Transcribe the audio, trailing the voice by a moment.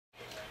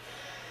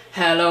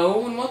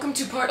Hello and welcome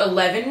to part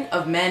 11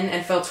 of Madden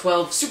NFL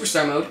 12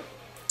 Superstar Mode.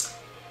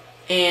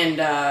 And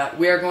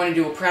we are going to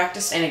do a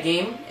practice and a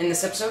game in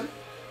this episode.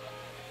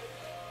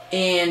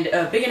 And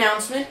a big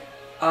announcement,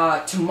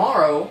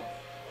 tomorrow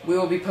we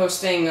will be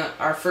posting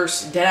our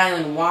first Dead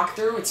Island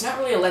walkthrough. It's not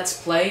really a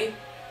Let's Play.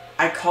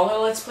 I call it a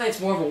Let's Play,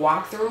 it's more of a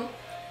walkthrough.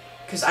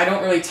 Because I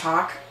don't really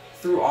talk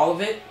through all of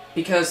it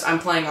because I'm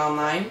playing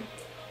online.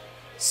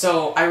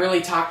 So I really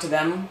talk to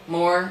them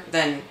more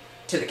than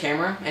to the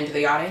camera and to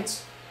the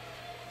audience.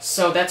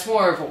 So that's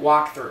more of a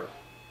walkthrough.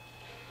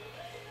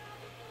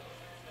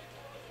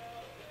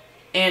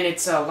 And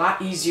it's a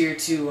lot easier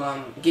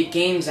to get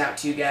games out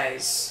to you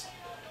guys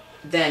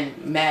than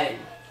Madden.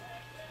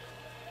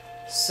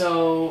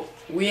 So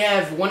we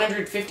have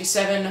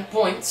 157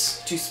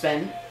 points to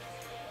spend.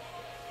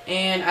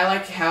 And I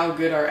like how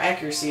good our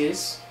accuracy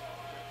is.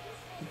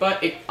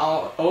 But it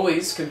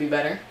always could be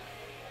better.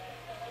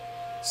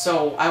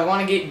 So I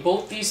want to get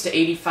both these to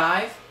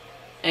 85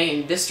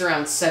 and this to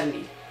around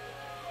 70.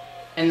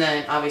 And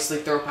then, obviously,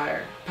 throw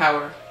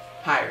power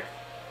higher.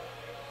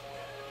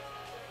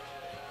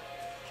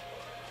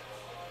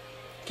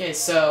 Okay,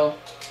 so,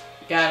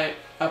 got it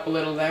up a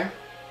little there.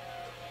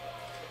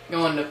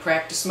 Going to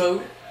practice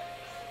mode.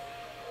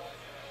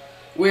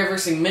 We're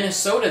versus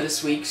Minnesota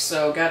this week,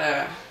 so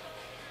gotta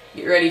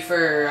get ready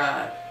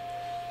for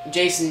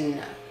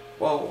Jason.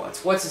 Whoa,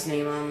 what's his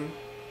name?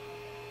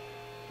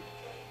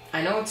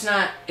 I know it's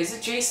not. Is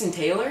it Jason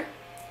Taylor?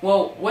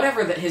 Well,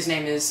 whatever his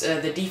name is,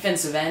 the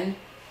defensive end.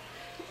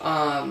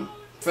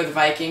 For the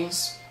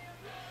Vikings.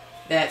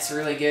 That's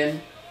really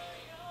good.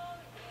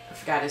 I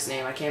forgot his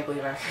name. I can't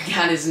believe I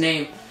forgot his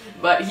name.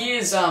 But he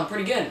is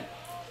pretty good.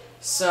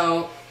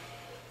 So,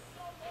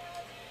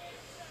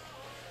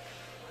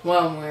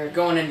 well, we're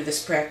going into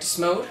this practice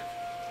mode.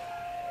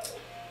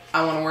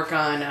 I want to work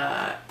on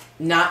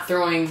not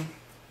throwing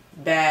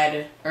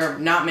bad, or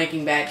not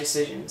making bad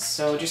decisions.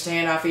 So just a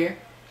handoff here.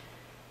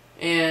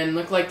 And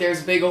looked like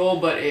there's a big hole,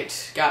 but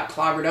it got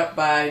clobbered up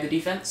by the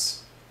defense.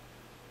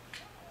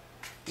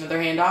 Another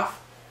handoff.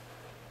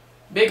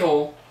 Big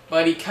hole,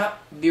 but he cut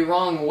the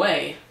wrong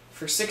way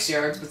for 6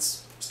 yards, but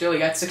still he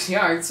got 6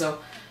 yards, so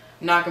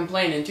I'm not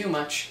complaining too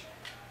much.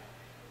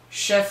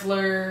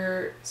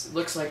 Scheffler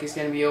looks like he's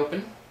going to be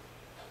open.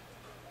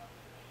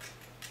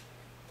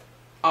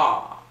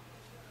 Aw.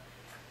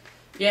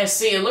 Yeah,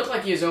 see, it looked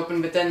like he was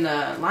open, but then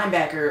the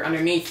linebacker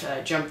underneath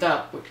jumped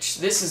up, which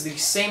this is the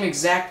same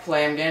exact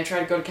play. I'm going to try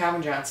to go to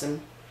Calvin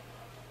Johnson.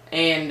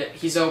 And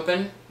he's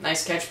open.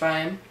 Nice catch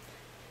by him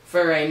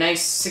for a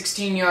nice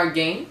 16-yard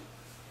gain.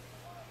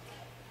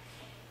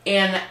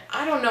 And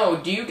I don't know,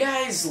 do you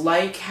guys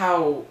like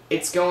how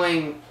it's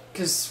going,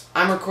 because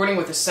I'm recording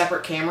with a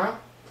separate camera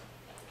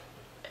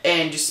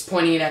and just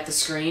pointing it at the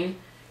screen.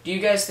 Do you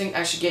guys think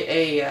I should get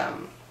a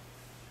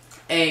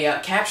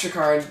capture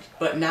card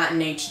but not in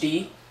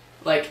HD?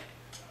 Like,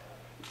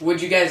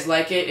 would you guys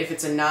like it if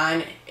it's a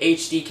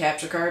non-HD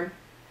capture card?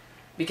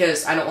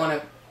 Because I don't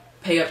want to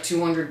pay up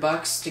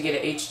 $200 to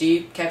get an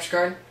HD capture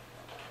card.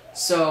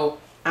 So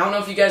I don't know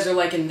if you guys are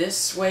liking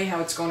this way, how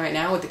it's going right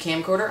now with the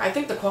camcorder. I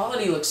think the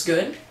quality looks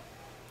good.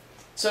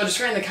 So just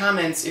write in the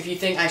comments if you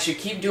think I should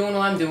keep doing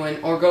what I'm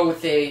doing or go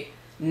with a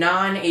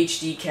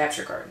non-HD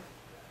capture card.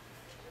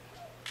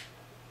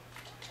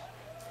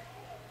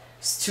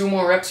 It's 2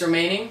 more reps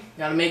remaining.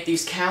 Gotta make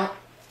these count.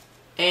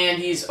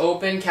 And he's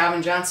open.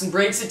 Calvin Johnson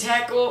breaks a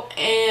tackle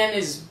and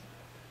is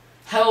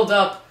held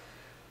up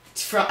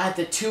at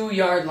the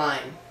 2-yard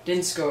line.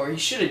 Didn't score. He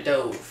should have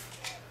dove.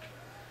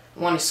 I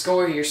want to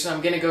score here, so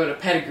I'm going to go to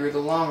Pettigrew, the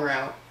long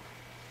route.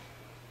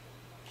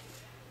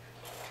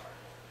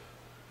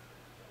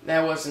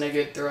 That wasn't a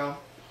good throw.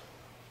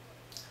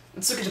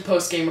 Let's look at the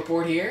post-game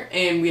report here.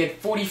 And we had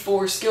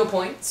 44 skill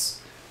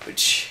points,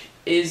 which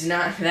is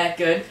not that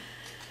good.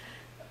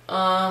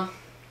 But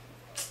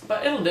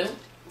it'll do.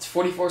 It's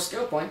 44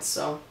 skill points,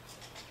 so.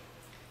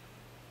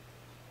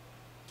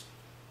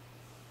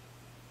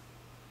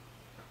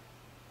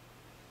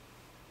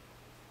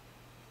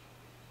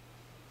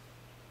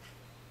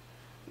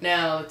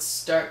 Now, let's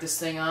start this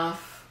thing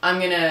off. I'm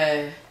going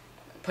to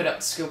put up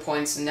the skill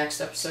points in the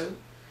next episode.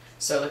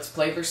 So let's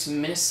play versus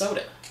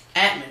Minnesota.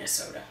 At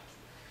Minnesota.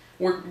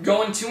 We're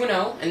going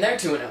 2-0, and they're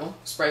 2-0,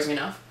 surprisingly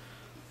enough.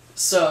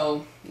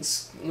 So,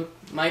 this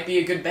might be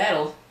a good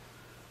battle.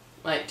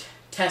 Might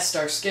test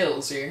our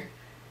skills here.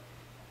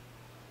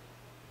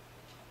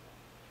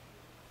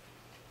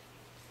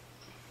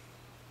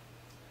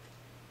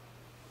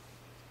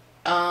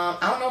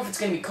 I don't know if it's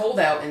going to be cold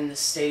out in this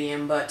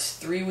stadium, but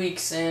 3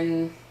 weeks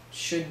in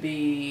should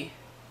be,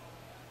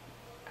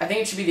 I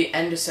think it should be the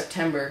end of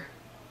September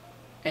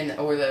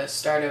or the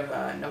start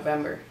of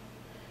November.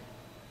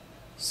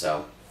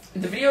 So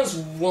the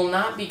videos will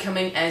not be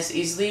coming as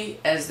easily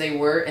as they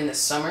were in the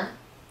summer,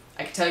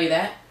 I can tell you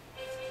that.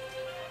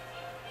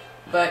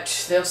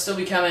 But they'll still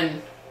be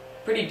coming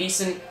pretty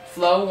decent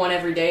flow, one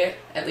every day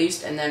at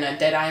least, and then a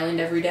Dead Island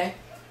every day.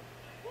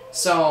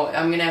 So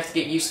I'm going to have to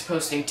get used to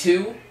posting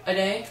 2 a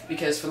day,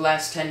 because for the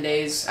last 10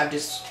 days I've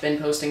just been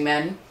posting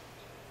Madden.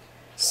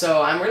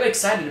 So I'm really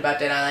excited about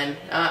Dead Island.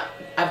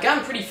 I've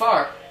gotten pretty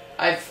far.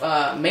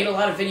 I've made a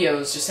lot of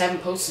videos, just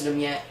haven't posted them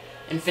yet,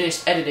 and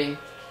finished editing.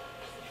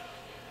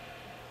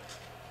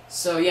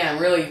 So yeah,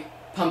 I'm really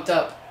pumped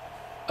up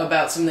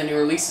about some of the new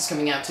releases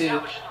coming out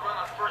too.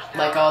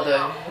 Like all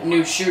the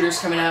new shooters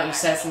coming out in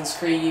Assassin's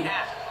Creed,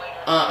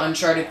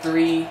 Uncharted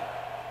 3.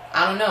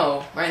 I don't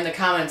know, write in the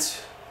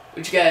comments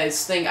what you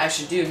guys think I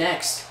should do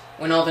next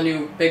when all the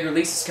new big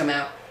releases come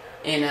out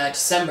in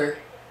December,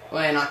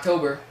 or in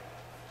October.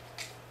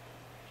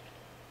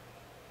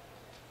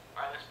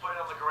 Alright, let's put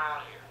it on the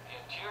ground here. The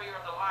interior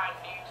of the line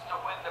needs to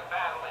win the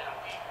battle, and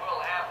we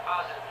will have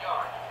positive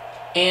yards.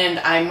 And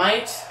I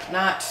might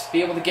not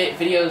be able to get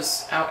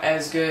videos out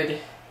as good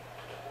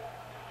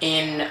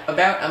in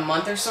about a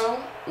month or so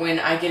when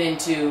I get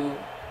into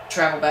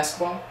travel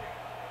basketball,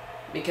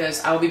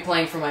 because I will be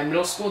playing for my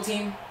middle school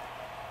team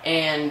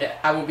and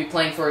I will be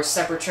playing for a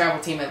separate travel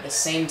team at the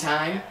same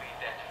time.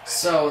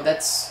 So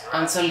that's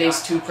on some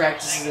days 2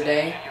 practices a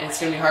day, and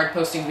it's going to be hard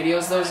posting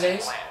videos those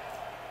days.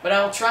 But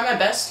I'll try my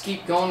best to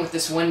keep going with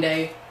this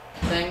one-day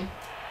thing.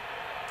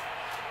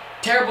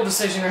 Terrible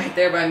decision right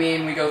there by me,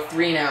 and we go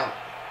 3 and out.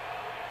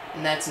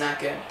 And that's not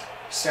good.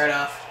 Start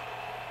off.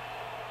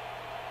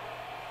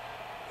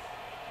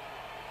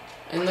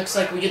 And it looks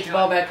like we get the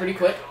ball back pretty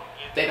quick.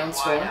 They don't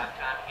score.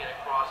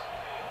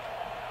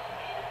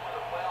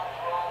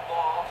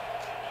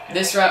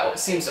 This route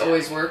seems to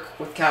always work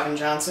with Calvin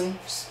Johnson.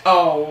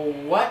 Oh,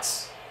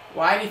 what?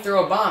 Why did he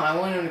throw a bomb? I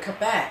wanted him to cut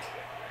back.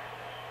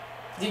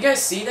 Did you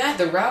guys see that?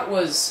 The route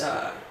was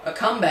a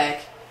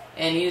comeback,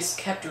 and he just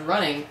kept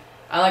running.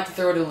 I like to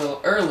throw it a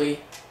little early,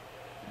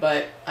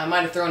 but I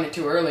might have thrown it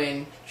too early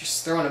and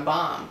just thrown a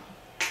bomb.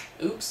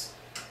 Oops.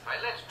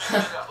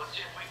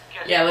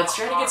 Yeah, let's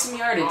try to get some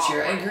yardage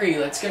here. I agree,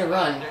 let's get a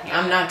run.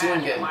 I'm not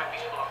doing good.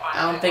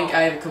 I don't think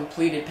I have a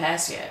completed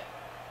pass yet.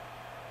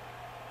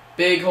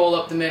 Big hole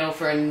up the middle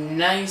for a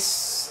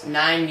nice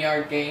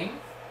 9-yard gain.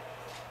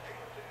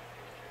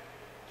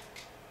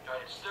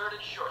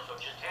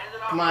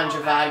 Come on,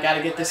 Javad,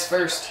 gotta get this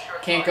first.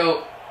 Can't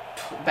go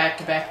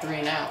back-to-back 3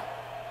 and out.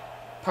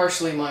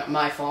 Partially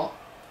my fault.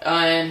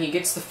 And he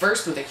gets the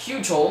first with a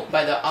huge hole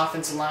by the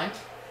offensive line.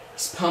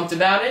 He's pumped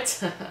about it.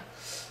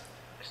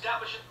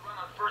 Establish the run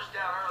on first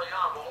down early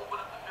on. We'll open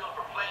up the field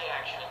for play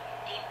action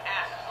and deep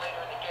passes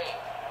later in the game.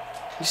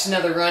 Just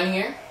another run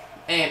here.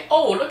 And,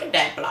 oh, look at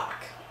that block.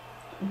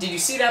 Did you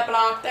see that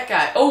block? That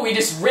guy, oh, he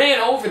just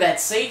ran over that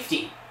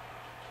safety.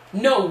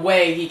 No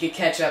way he could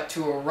catch up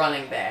to a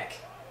running back.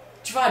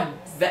 Javad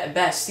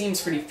Best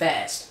seems pretty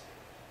fast.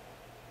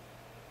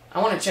 I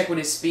want to check what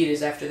his speed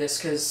is after this,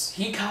 because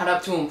he caught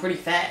up to him pretty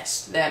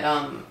fast. That,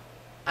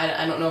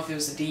 I don't know if it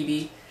was the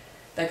DB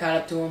that caught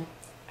up to him.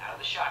 Out of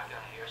the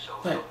shotgun here,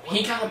 so but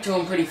he caught up to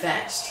him pretty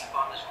fast.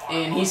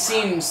 And he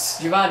seems,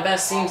 Javad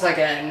Best seems like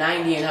a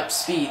 90 and up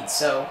speed,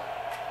 so.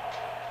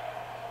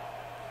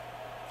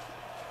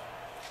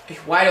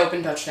 Wide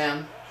open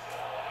touchdown.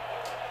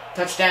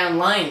 Touchdown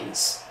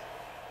Lions.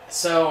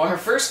 So our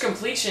first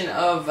completion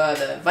of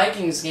the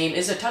Vikings game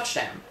is a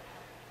touchdown.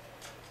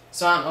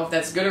 So I don't know if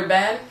that's good or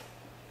bad,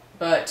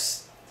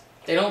 but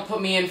they don't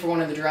put me in for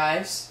one of the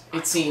drives,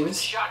 it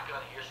seems.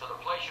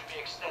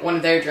 One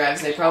of their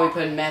drives, they probably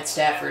put in Matt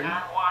Stafford.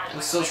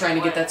 I'm still trying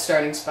to get that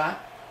starting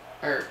spot.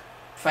 Or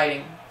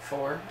fighting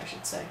for, I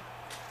should say.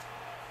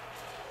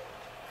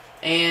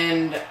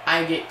 And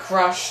I get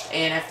crushed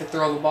and have to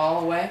throw the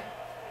ball away.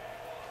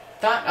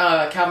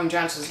 Thought Calvin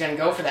Johnson was going to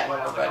go for that one,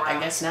 but I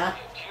guess not.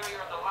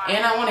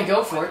 And I want to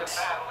go for it.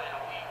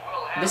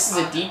 This is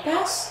a deep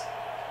pass?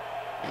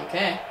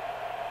 Okay.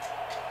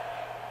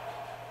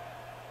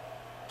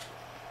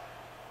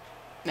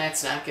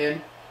 That's not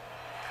good.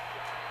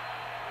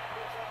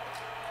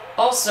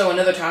 Also,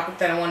 another topic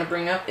that I want to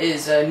bring up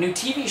is new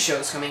TV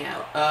shows coming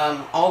out.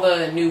 All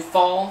the new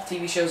fall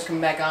TV shows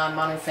coming back on.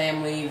 Modern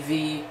Family,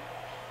 V.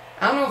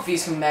 I don't know if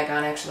V's coming back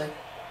on, actually.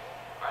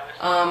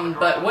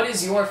 But what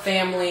is your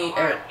favorite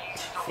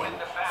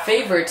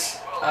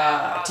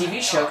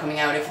TV show coming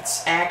out? If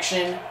it's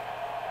action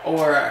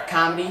or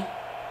comedy,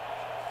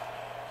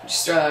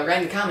 just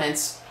write in the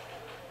comments.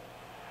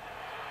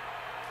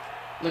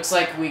 Looks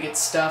like we get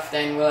stuffed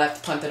and we'll have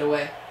to punt it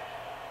away.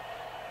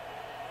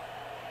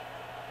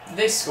 Did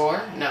they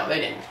score? No,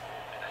 they didn't.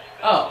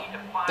 Oh,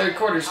 third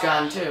quarter's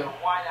gone too.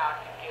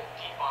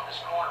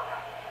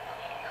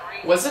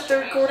 Was it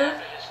third quarter?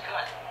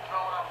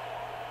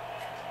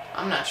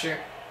 I'm not sure.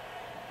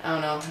 I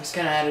don't know. Just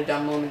kind of had a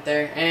dumb moment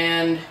there.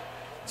 And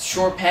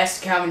short pass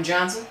to Calvin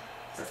Johnson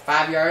for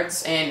 5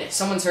 yards. And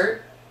someone's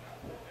hurt.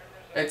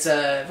 It's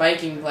a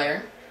Viking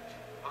player.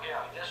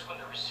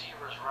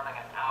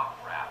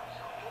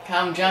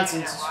 Calvin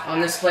Johnson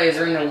on this play is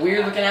running a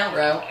weird looking out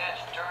route.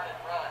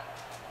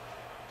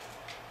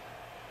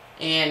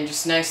 And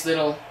just nice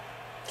little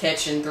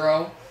catch and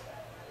throw.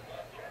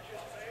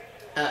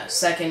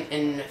 Second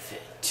and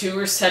 2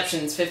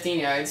 receptions, 15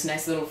 yards.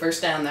 Nice little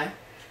first down there.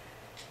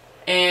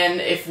 And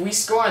if we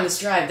score on this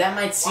drive, that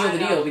might seal the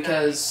deal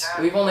because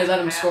we've only let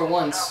them score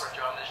once.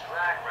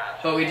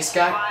 But we just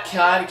got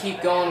to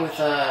keep going with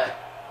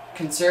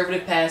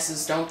conservative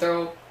passes, don't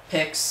throw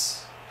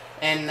picks,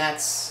 and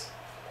that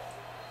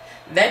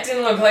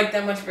didn't look like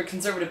that much of a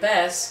conservative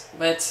pass,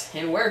 but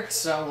it worked,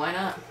 so why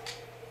not?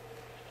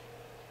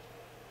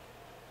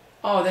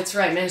 Oh, that's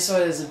right,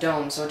 Minnesota is a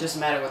dome, so it doesn't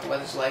matter what the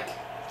weather's like.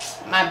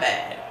 My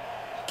bad.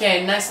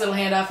 Okay, nice little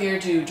handoff here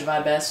to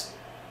Javad Best.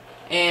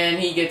 And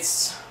he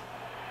gets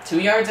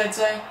 2 yards, I'd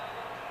say.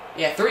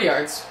 Yeah, 3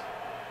 yards.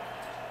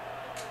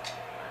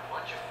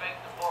 Once you fake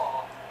the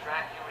ball,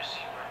 track your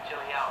receiver until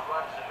he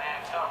outruns the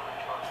man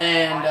coverage.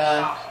 And,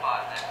 soft spot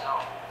in that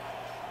zone.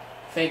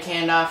 fake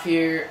handoff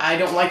here. I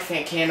don't like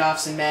fake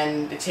handoffs in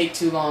Madden. They take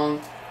too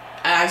long.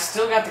 I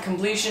still got the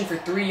completion for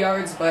 3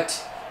 yards,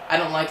 but I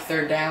don't like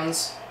third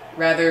downs.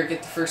 Rather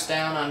get the first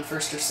down on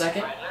first or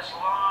second. Right, let's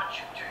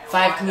launch to your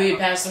 5 completed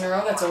passes in a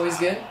row, that's always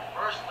good.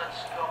 First, let's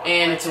go with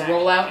And it's a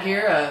rollout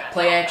here, a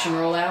play-action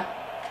rollout.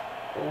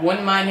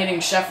 Wouldn't mind hitting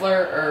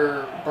Scheffler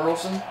or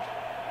Burleson.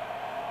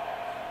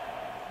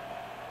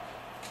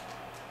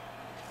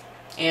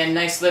 And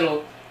nice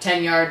little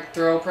 10-yard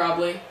throw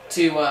probably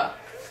to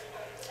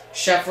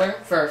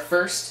Scheffler for our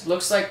first.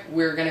 Looks like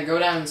we're going to go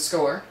down and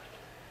score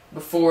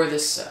before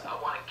this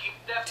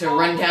to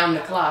run down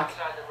the clock.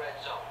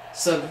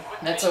 So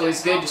that's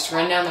always good, just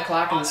run down the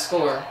clock and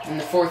score in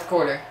the 4th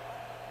quarter.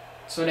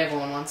 That's what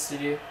everyone wants to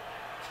do.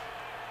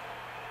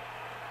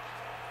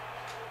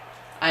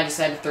 I just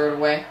had to throw it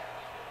away.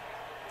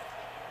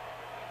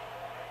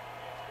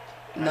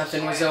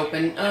 Nothing was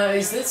open.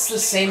 Is this the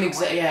same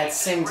exact... Yeah, it's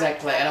the same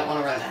exact play. I don't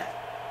want to run that.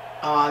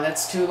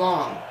 That's too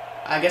long.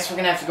 I guess we're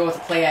going to have to go with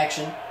a play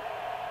action.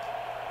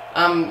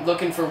 I'm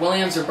looking for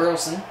Williams or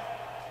Burleson.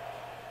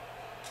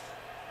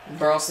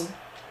 Burleson.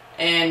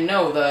 And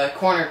no, the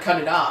corner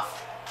cut it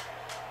off.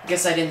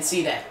 Guess I didn't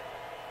see that.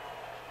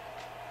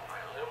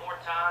 A little more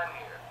time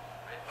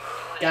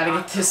here. Gotta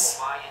get this.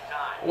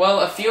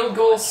 Well, a field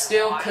goal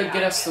still could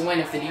get us the win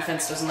if the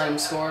defense doesn't let him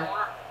score.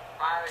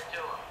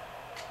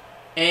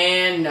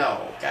 And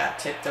no, got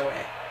tipped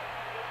away.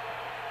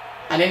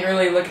 I didn't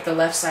really look at the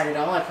left side at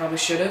all. I probably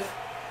should have.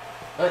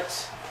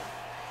 But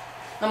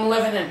I'm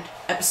 11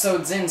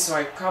 episodes in, so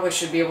I probably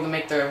should be able to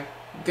make the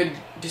good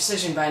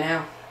decision by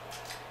now.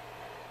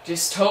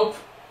 Just hope.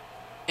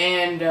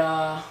 And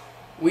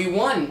we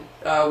won.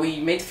 We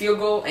made the field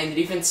goal, and the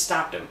defense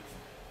stopped him.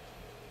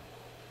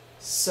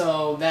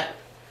 So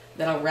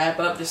that'll wrap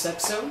up this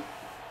episode.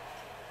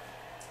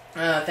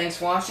 Thanks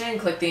for watching.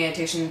 Click the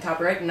annotation in the top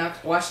right and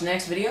watch the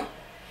next video.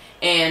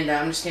 And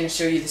I'm just going to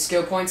show you the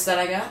skill points that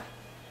I got.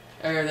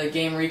 Or the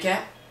game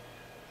recap.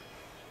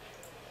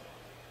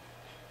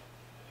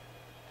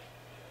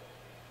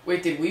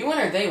 Wait, did we win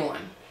or they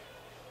won?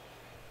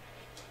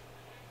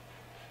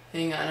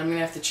 Hang on, I'm going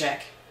to have to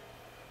check.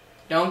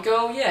 Don't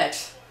go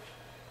yet.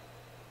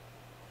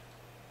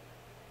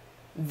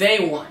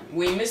 They won.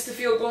 We missed the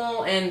field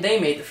goal and they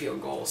made the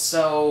field goal.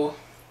 So,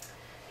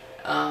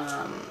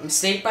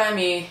 mistake by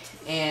me,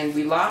 and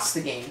we lost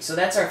the game. So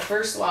that's our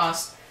first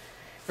loss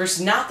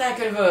versus not that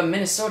good of a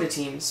Minnesota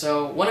team.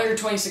 So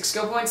 126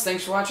 skill points.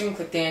 Thanks for watching.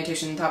 Click the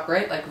annotation in the top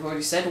right, like we've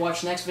already said, to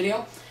watch the next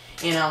video.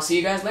 And I'll see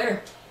you guys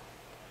later.